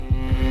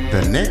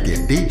The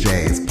Naked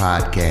DJs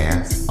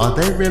podcast. Are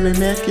they really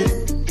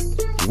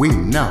naked? We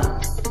know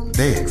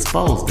they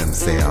expose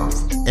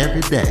themselves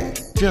every day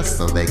just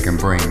so they can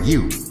bring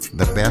you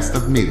the best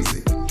of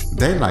music.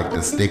 They like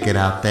to stick it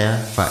out there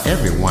for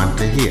everyone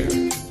to hear.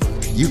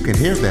 You can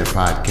hear their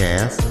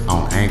podcast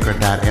on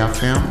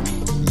Anchor.fm,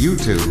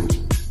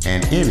 YouTube,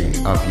 and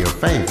any of your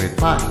favorite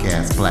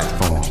podcast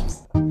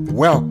platforms.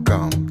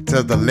 Welcome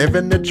to the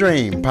Living the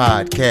Dream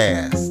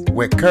podcast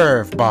with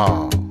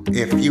Curveball.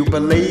 If you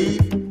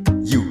believe,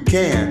 you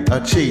can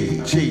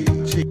achieve.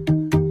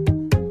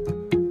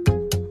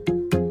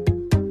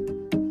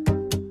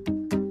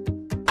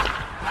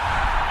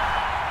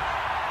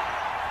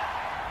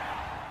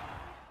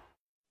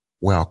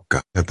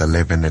 Welcome to the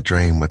Living the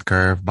Dream with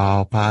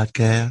Curveball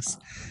podcast,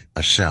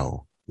 a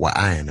show where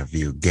I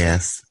interview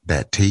guests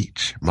that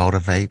teach,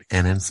 motivate,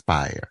 and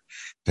inspire.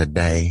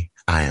 Today,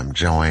 I am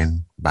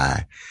joined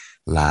by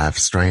live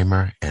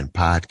streamer and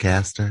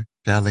podcaster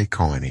Shelly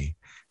Coyne.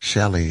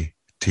 Shelly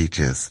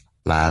teaches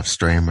live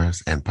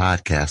streamers and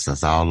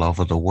podcasters all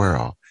over the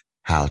world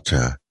how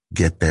to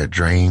get their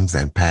dreams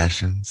and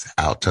passions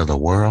out to the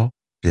world.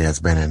 She has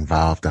been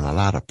involved in a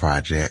lot of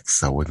projects,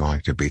 so we're going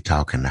to be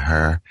talking to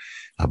her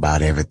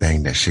about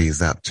everything that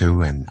she's up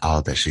to and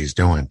all that she's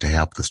doing to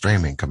help the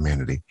streaming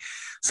community.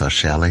 So,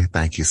 Shelly,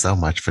 thank you so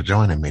much for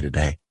joining me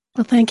today.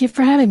 Well, thank you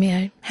for having me.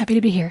 I'm happy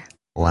to be here.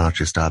 Why don't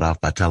you start off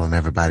by telling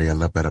everybody a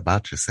little bit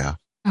about yourself?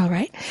 All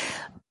right.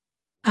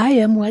 I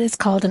am what is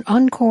called an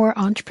encore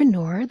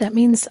entrepreneur. That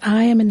means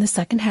I am in the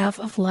second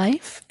half of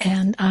life,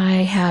 and I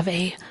have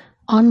a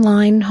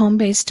online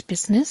home-based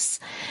business,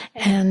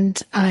 and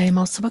I am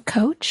also a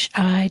coach.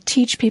 I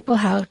teach people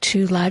how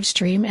to live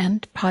stream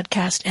and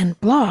podcast and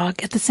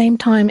blog at the same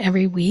time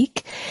every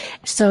week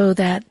so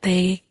that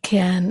they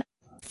can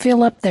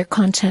fill up their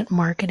content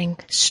marketing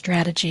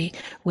strategy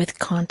with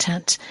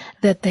content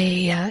that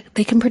they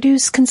can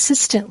produce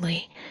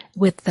consistently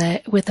with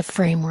the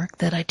framework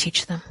that I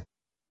teach them.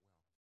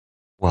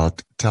 Well,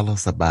 tell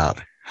us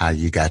about how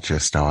you got your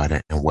start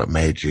and what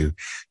made you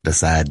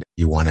decide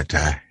you wanted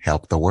to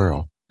help the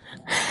world.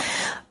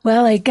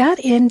 Well, I got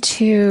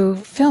into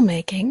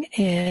filmmaking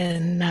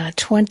in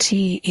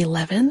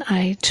 2011.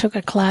 I took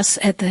a class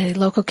at the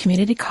local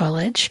community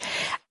college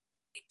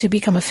to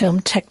become a film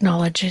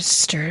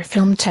technologist or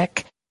film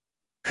tech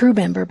crew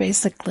member,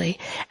 basically.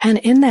 And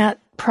in that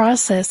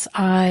process,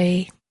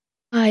 I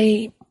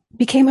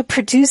became a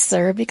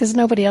producer because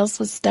nobody else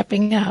was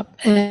stepping up.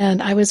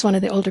 And I was one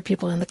of the older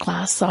people in the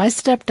class. So I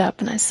stepped up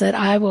and I said,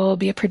 I will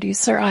be a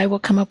producer. I will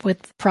come up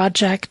with the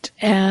project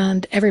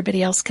and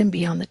everybody else can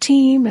be on the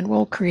team and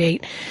we'll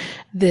create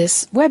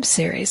this web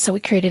series. So we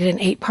created an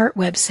 8-part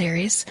web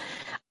series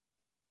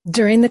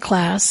during the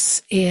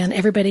class and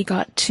everybody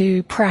got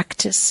to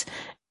practice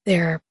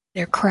their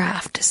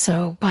craft.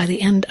 So by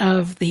the end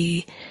of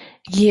the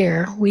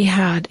year, we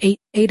had eight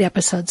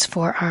episodes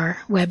for our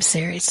web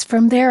series.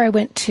 From there, I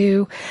went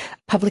to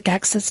public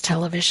access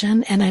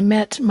television and I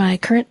met my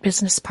current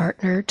business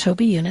partner,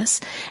 Toby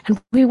Younis,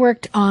 and we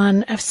worked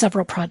on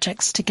several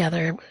projects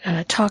together,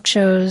 talk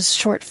shows,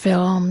 short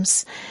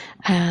films,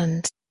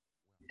 and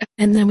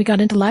then we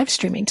got into live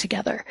streaming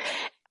together.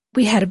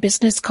 We had a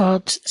business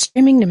called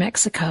Streaming New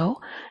Mexico,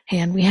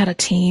 and we had a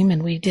team,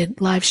 and we did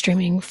live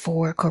streaming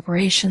for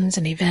corporations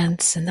and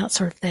events and that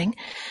sort of thing.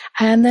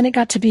 And then it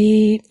got to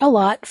be a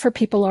lot for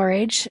people our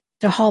age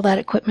to haul that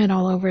equipment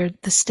all over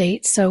the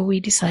state. So we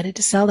decided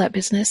to sell that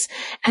business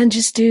and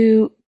just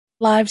do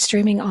live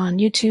streaming on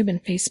YouTube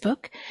and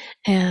Facebook.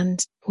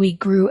 And we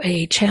grew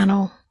a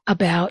channel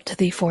about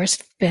the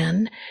Forrest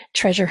Fenn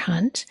treasure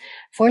hunt.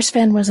 Forrest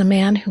Fenn was a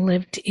man who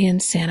lived in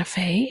Santa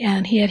Fe,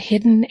 and he had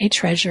hidden a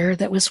treasure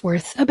that was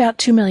worth about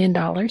 $2 million.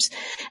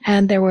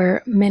 And there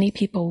were many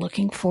people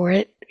looking for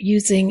it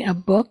using a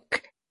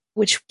book,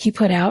 which he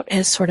put out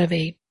as sort of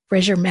a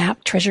treasure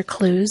map, treasure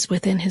clues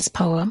within his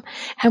poem.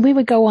 And we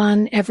would go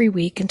on every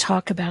week and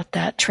talk about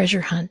that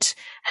treasure hunt.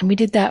 And we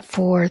did that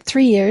for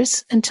 3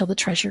 years until the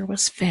treasure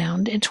was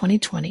found in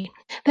 2020.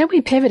 Then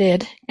we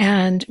pivoted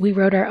and we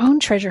wrote our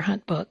own treasure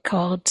hunt book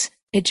called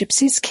A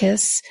Gypsy's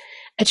Kiss,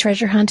 a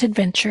Treasure Hunt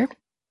Adventure.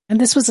 And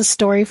this was a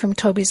story from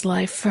Toby's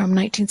life from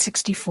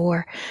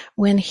 1964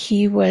 when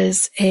he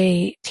was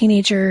a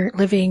teenager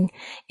living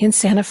in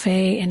Santa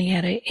Fe, and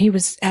he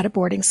was at a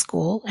boarding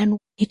school, and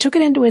he took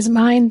it into his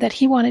mind that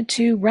he wanted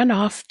to run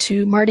off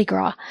to Mardi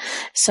Gras.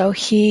 So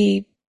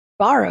he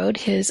borrowed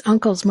his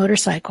uncle's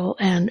motorcycle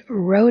and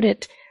rode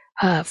it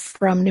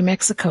from New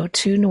Mexico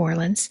to New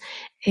Orleans.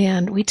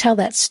 And we tell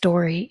that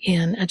story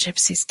in A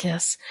Gypsy's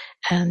Kiss.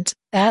 And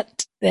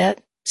that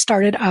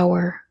started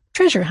our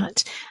treasure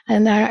hunt.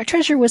 And our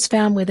treasure was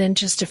found within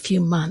just a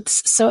few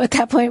months. So at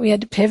that point, we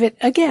had to pivot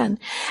again.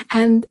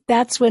 And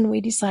that's when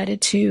we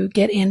decided to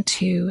get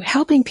into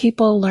helping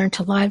people learn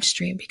to live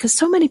stream, because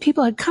so many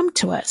people had come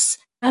to us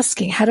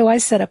asking, how do I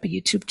set up a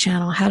YouTube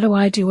channel? How do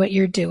I do what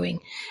you're doing?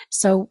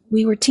 So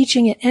we were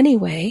teaching it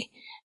anyway.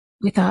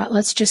 We thought,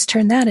 let's just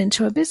turn that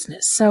into a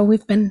business. So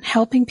we've been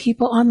helping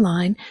people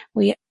online.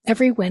 We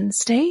every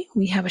Wednesday,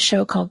 we have a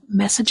show called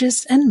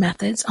Messages and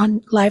Methods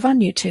live on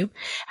YouTube,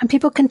 and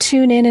people can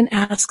tune in and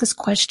ask us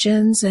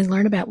questions and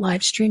learn about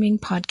live streaming,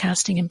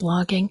 podcasting, and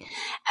blogging.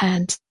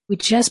 And we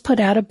just put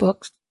out a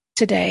book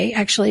today.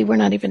 Actually, we're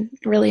not even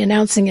really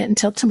announcing it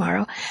until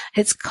tomorrow.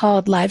 It's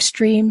called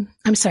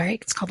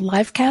it's called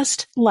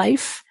Livecast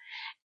Life,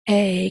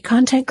 a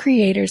content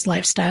creator's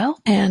lifestyle.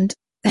 And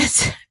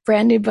that's a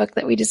brand new book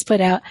that we just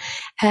put out.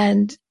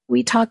 And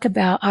we talk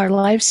about our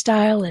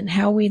lifestyle and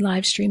how we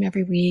live stream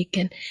every week.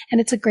 And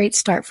it's a great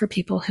start for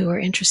people who are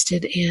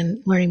interested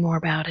in learning more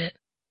about it.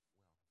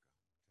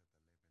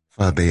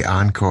 For the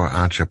Encore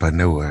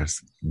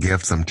entrepreneurs,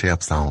 give some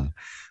tips on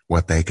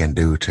what they can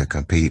do to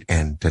compete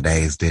in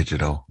today's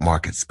digital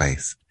market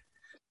space.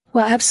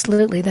 Well,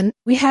 absolutely. Then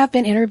we have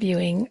been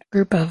interviewing a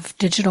group of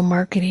digital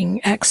marketing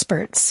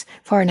experts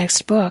for our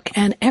next book,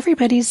 and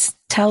everybody's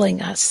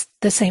telling us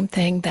the same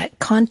thing, that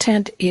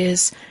content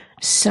is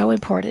so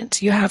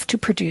important. You have to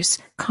produce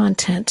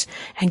content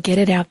and get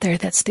it out there.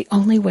 That's the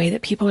only way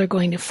that people are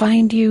going to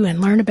find you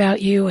and learn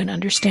about you and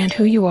understand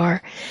who you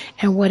are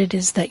and what it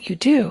is that you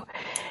do.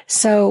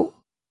 So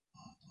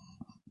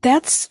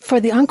that's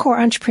for the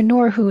Encore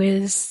entrepreneur who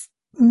is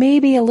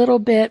maybe a little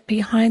bit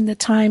behind the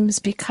times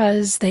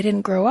because they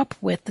didn't grow up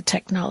with the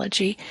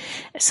technology.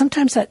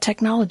 Sometimes that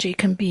technology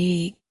can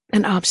be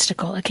an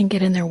obstacle. It can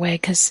get in their way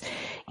because,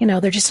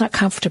 they're just not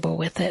comfortable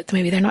with it.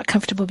 Maybe they're not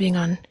comfortable being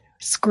on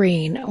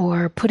screen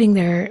or putting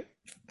their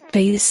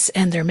face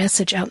and their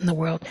message out in the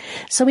world.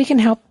 So we can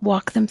help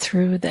walk them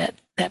through that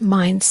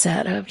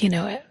mindset of,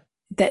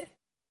 that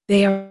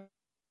they are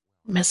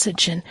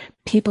message and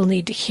people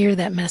need to hear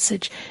that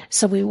message.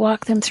 So we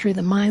walk them through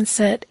the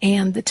mindset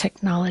and the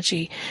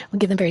technology. We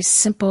give them very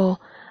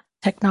simple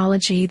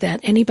technology that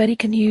anybody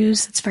can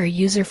use. It's very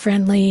user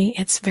friendly.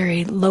 It's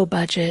very low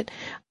budget,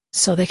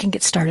 so they can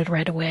get started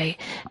right away.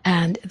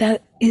 And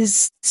that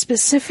is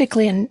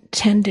specifically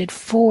intended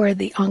for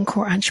the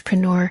Encore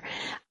entrepreneur,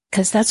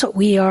 because that's what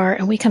we are,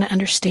 and we kind of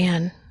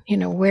understand,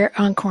 where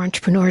Encore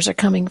entrepreneurs are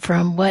coming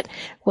from, what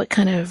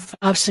kind of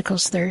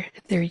obstacles they're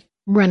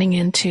running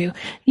into.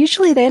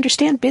 Usually they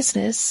understand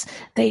business.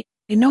 They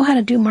know how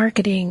to do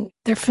marketing.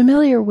 They're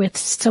familiar with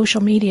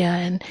social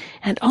media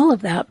and all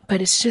of that,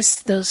 but it's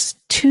just those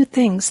two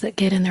things that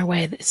get in their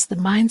way. It's the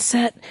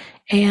mindset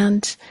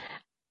and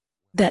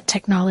that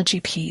technology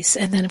piece.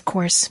 And then, of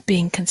course,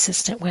 being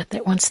consistent with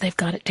it once they've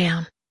got it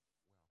down.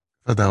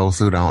 For those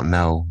who don't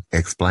know,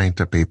 explain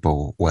to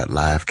people what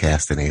live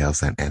casting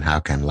is and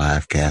how can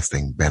live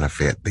casting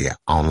benefit the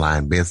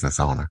online business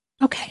owner.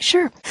 Okay,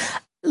 sure.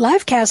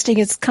 Live casting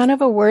is kind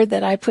of a word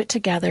that I put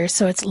together.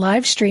 So it's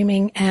live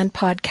streaming and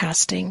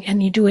podcasting,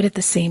 and you do it at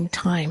the same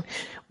time.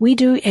 We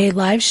do a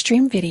live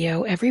stream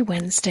video every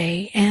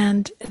Wednesday,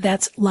 and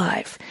that's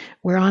live.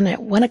 We're on at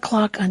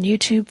 1:00 on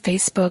YouTube,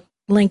 Facebook,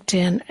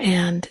 LinkedIn,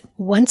 and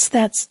once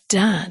that's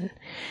done,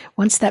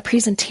 once that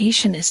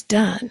presentation is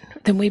done,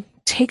 then we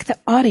take the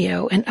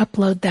audio and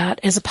upload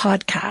that as a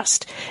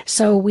podcast.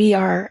 So we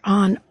are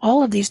on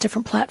all of these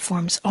different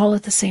platforms all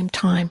at the same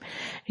time.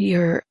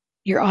 Your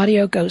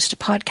audio goes to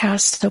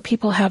podcasts, so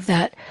people have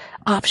that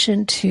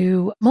option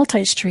to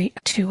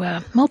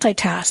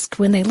multitask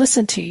when they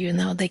listen to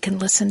you. They can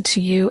listen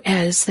to you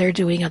as they're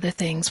doing other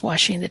things,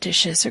 washing the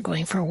dishes or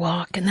going for a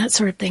walk and that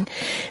sort of thing.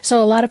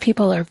 So a lot of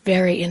people are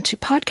very into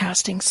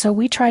podcasting, so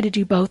we try to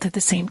do both at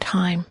the same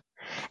time.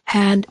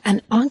 And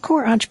an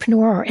Encore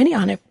entrepreneur or any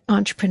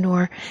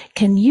entrepreneur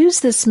can use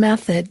this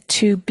method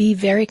to be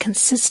very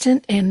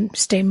consistent and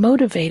stay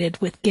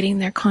motivated with getting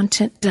their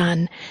content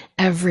done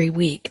every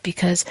week.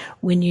 Because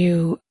when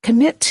you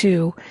commit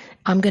to,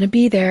 I'm going to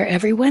be there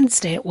every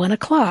Wednesday at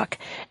 1:00,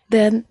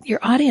 then your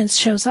audience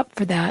shows up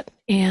for that.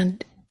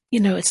 And,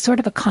 it's sort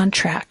of a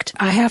contract.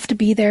 I have to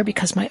be there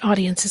because my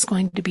audience is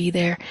going to be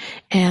there.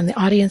 And the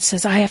audience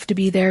says I have to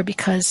be there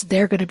because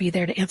they're going to be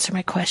there to answer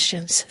my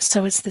questions.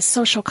 So it's this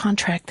social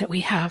contract that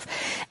we have.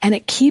 And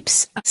it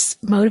keeps us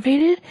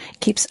motivated,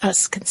 keeps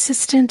us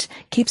consistent,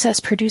 keeps us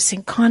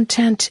producing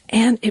content,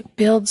 and it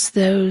builds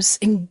those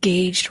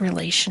engaged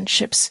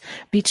relationships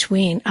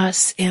between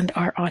us and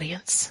our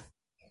audience.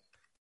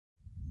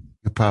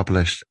 You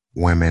published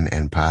Women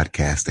in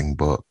Podcasting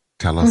book.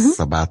 Tell us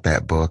about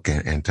that book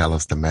and tell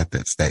us the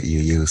methods that you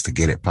use to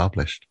get it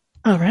published.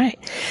 All right.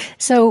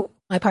 So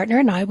my partner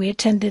and I, we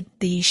attended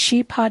the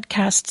She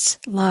Podcasts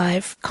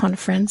Live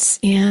conference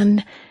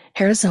in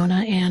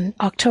Arizona in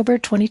October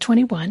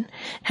 2021.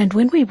 And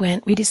when we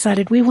went, we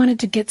decided we wanted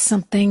to get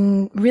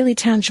something really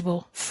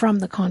tangible from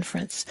the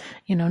conference.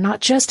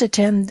 Not just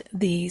attend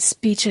the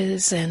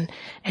speeches and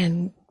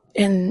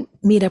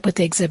meet up with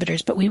the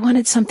exhibitors, but we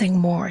wanted something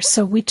more.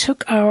 So we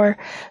took our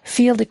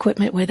field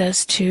equipment with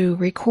us to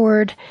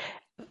record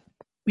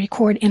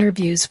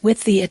interviews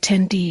with the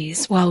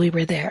attendees while we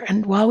were there.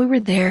 And while we were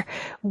there,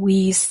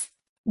 we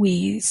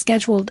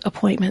scheduled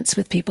appointments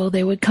with people.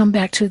 They would come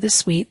back to the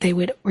suite. They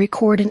would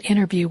record an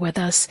interview with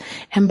us.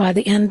 And by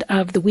the end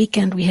of the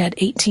weekend, we had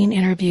 18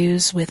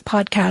 interviews with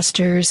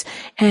podcasters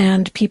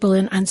and people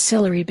in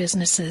ancillary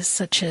businesses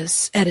such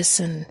as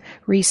Edison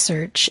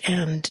Research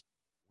and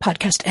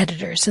podcast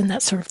editors and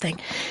that sort of thing.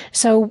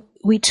 So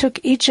we took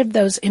each of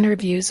those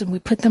interviews and we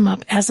put them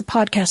up as a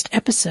podcast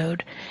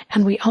episode.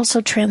 And we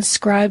also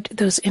transcribed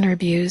those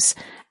interviews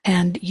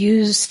and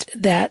used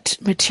that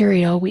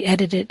material. We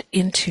edited it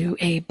into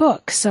a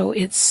book. So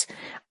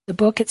the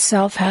book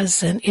itself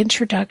has an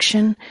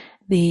introduction,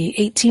 the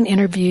 18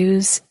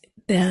 interviews,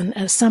 then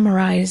a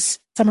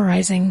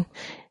summarizing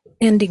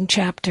ending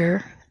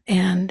chapter,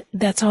 and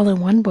that's all in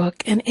one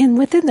book. And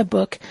within the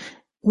book,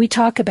 we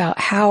talk about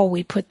how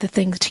we put the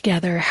things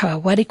together,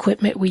 what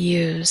equipment we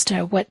used,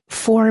 what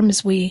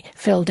forms we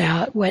filled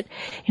out, what,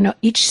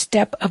 each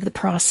step of the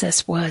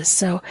process was.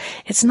 So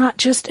it's not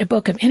just a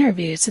book of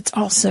interviews. It's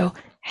also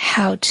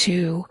how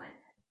to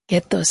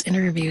get those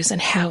interviews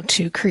and how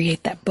to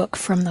create that book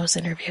from those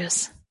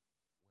interviews.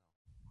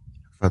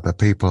 For the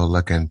people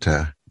looking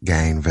to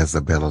gain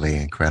visibility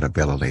and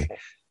credibility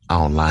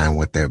online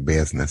with their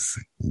business,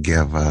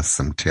 give us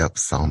some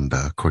tips on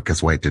the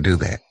quickest way to do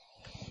that.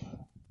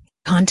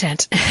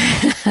 Content.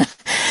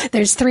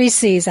 There's 3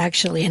 C's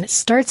actually, and it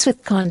starts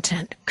with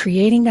content,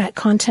 creating that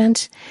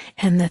content.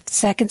 And the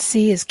second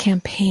C is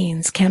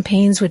campaigns.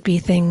 Campaigns would be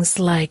things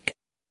like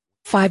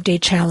 5-day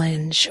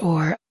challenge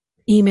or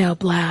email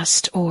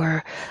blast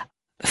or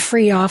a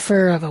free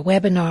offer of a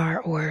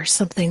webinar or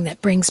something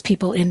that brings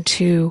people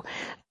into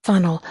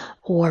funnel,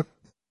 or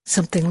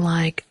something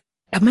like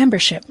a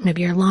membership.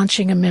 Maybe you're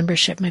launching a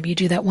membership. Maybe you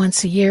do that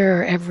once a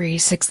year or every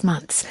 6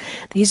 months.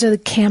 These are the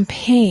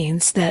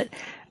campaigns that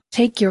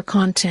take your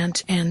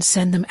content and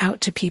send them out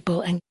to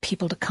people and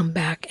people to come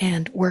back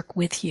and work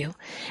with you.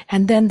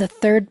 And then the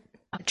third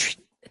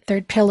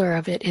pillar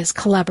of it is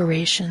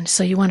collaboration.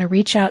 So you want to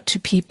reach out to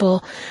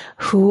people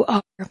who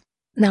are,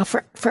 now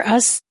for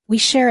us, we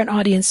share an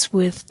audience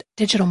with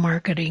digital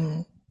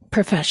marketing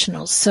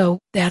professionals. So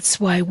that's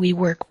why we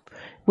work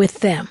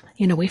with them.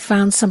 We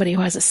found somebody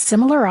who has a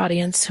similar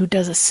audience, who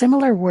does a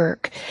similar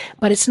work,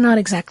 but it's not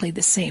exactly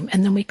the same.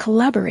 And then we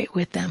collaborate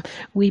with them.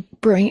 We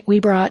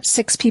brought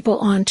 6 people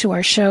on to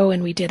our show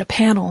and we did a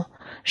panel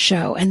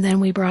show. And then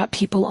we brought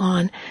people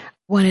on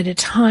one at a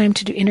time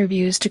to do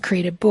interviews to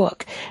create a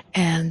book.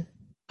 And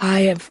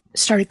I have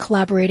started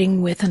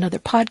collaborating with another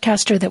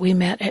podcaster that we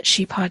met at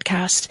She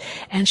Podcast,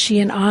 and she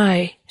and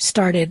I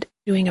started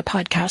doing a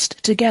podcast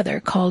together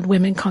called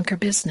Women Conquer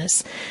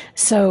Business.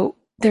 So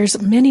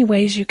there's many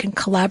ways you can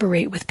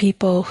collaborate with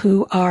people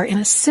who are in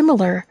a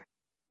similar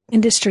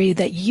industry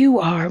that you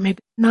are, maybe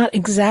not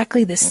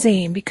exactly the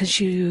same, because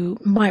you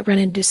might run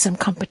into some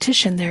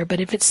competition there. But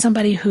if it's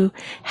somebody who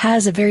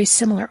has a very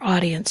similar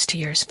audience to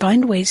yours,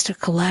 find ways to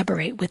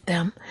collaborate with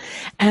them.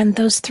 And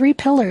those 3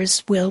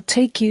 pillars will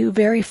take you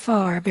very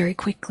far, very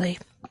quickly.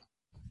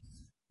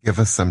 Give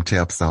us some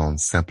tips on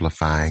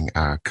simplifying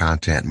our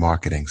content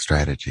marketing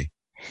strategy.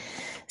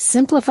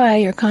 Simplify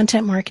your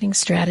content marketing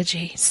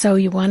strategy. So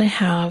you want to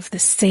have the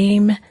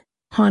same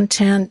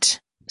content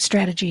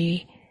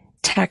strategy,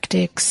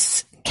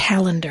 tactics,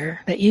 calendar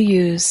that you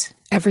use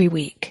every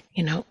week.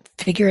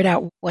 Figure it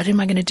out. What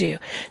am I going to do?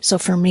 So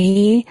for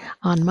me,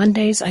 on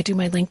Mondays, I do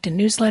my LinkedIn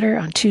newsletter.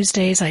 On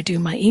Tuesdays, I do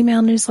my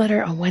email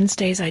newsletter. On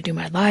Wednesdays, I do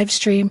my live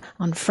stream.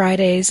 On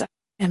Fridays,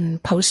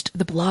 and post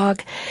the blog.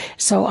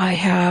 So I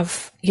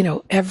have,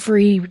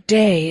 every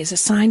day is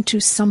assigned to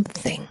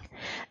something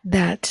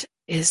that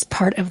is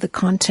part of the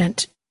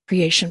content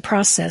creation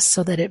process,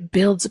 so that it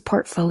builds a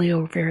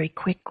portfolio very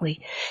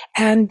quickly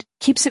and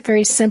keeps it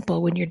very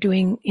simple. When you're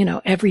doing,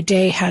 every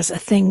day has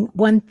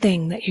one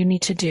thing that you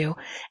need to do,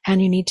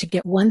 and you need to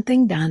get one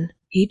thing done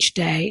each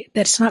day.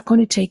 That's not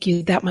going to take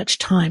you that much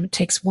time. It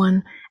takes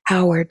 1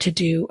 hour to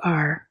do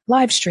our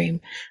live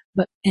stream,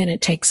 and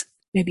it takes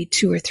maybe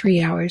 2 or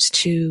 3 hours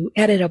to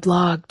edit a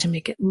blog to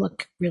make it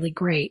look really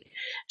great.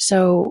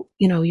 So,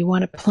 you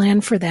want to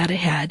plan for that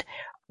ahead.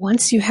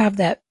 Once you have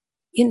that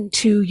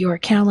into your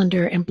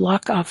calendar and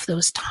block off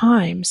those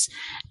times,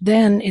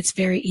 then it's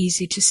very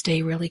easy to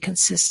stay really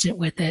consistent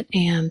with it.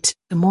 And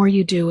the more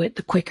you do it,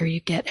 the quicker you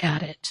get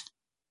at it.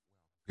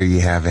 Do you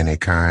have any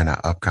current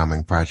or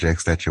upcoming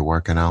projects that you're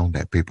working on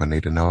that people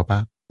need to know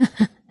about?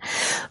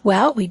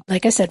 Well,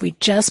 like I said, we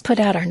just put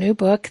out our new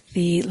book,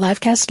 the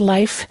Livecast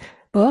Life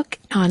book,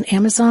 on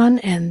Amazon.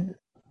 And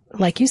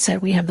like you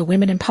said, we have the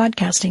Women in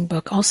Podcasting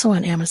book also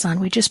on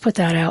Amazon. We just put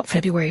that out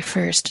February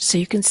 1st. So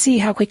you can see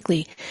how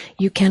quickly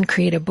you can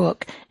create a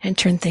book and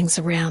turn things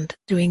around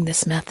doing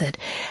this method.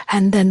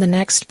 And then the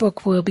next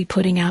book we'll be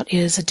putting out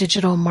is a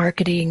digital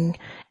marketing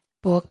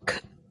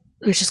book,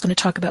 which is going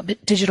to talk about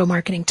digital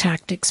marketing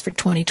tactics for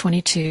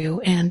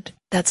 2022. And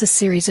that's a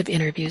series of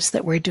interviews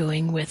that we're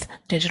doing with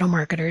digital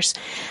marketers.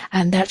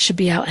 And that should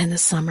be out in the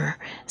summer.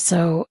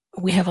 So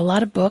we have a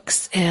lot of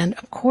books, and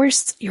of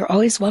course, you're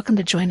always welcome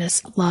to join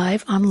us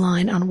live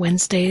online on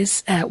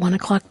Wednesdays at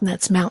 1:00, and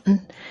that's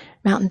Mountain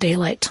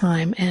Daylight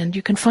Time. And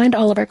you can find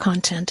all of our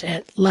content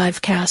at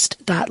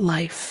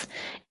livecast.life.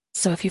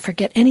 So if you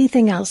forget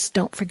anything else,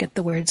 don't forget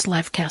the words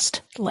Livecast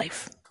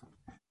Life.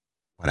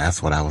 Well,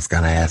 that's what I was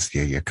going to ask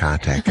you, your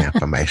contact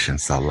information.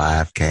 So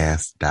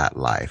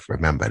livecast.life.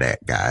 Remember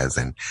that, guys,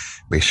 and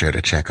be sure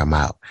to check them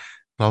out.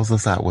 Close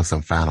us out with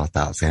some final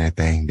thoughts.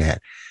 Anything that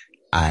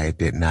I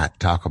did not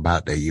talk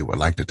about that you would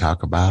like to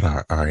talk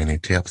about, or any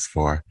tips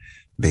for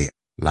the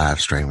live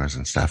streamers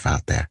and stuff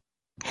out there?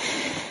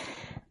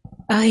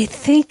 I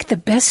think the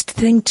best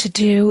thing to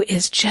do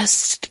is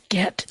just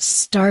get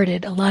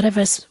started. A lot of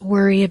us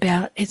worry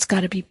about it's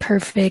got to be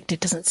perfect. It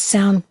doesn't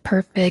sound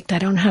perfect. I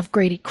don't have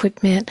great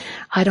equipment.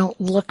 I don't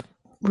look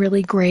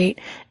really great.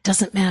 It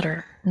doesn't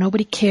matter.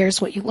 Nobody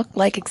cares what you look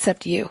like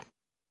except you.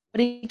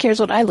 Nobody cares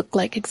what I look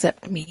like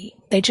except me.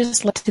 They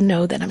just like to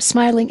know that I'm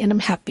smiling and I'm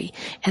happy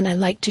and I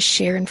like to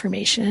share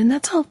information. And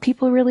that's all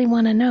people really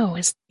want to know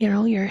is,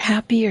 you're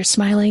happy, you're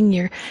smiling,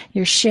 you're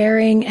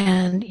sharing,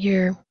 and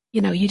you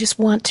just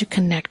want to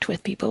connect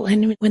with people.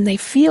 And when they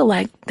feel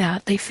like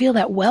that, they feel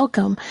that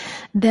welcome,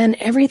 then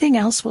everything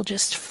else will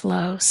just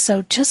flow.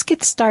 So just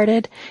get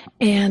started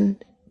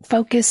and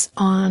focus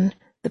on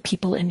the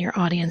people in your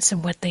audience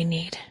and what they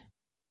need.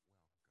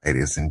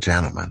 Ladies and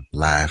gentlemen,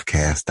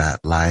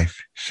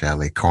 livecast.life,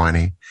 Shelley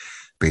Corney.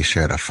 Be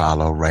sure to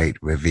follow, rate,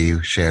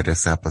 review, share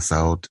this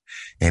episode,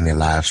 any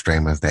live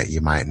streamers that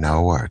you might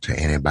know, or to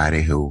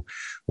anybody who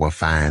will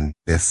find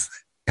this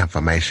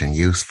information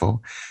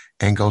useful.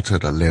 And go to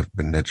the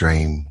Living the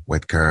Dream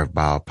with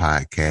Curveball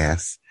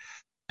podcast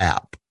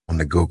app on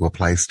the Google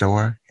Play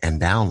Store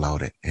and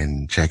download it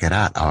and check it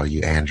out, all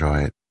you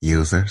Android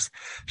users.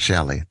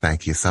 Shelley,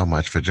 thank you so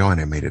much for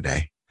joining me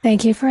today.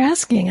 Thank you for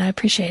asking. I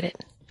appreciate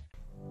it.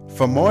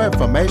 For more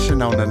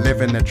information on the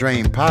Living the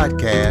Dream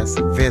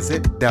podcast,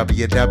 visit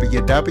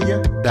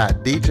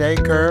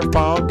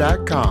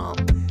www.djcurveball.com.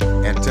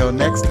 Until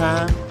next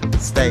time,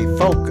 stay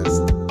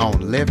focused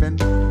on living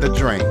the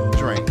dream.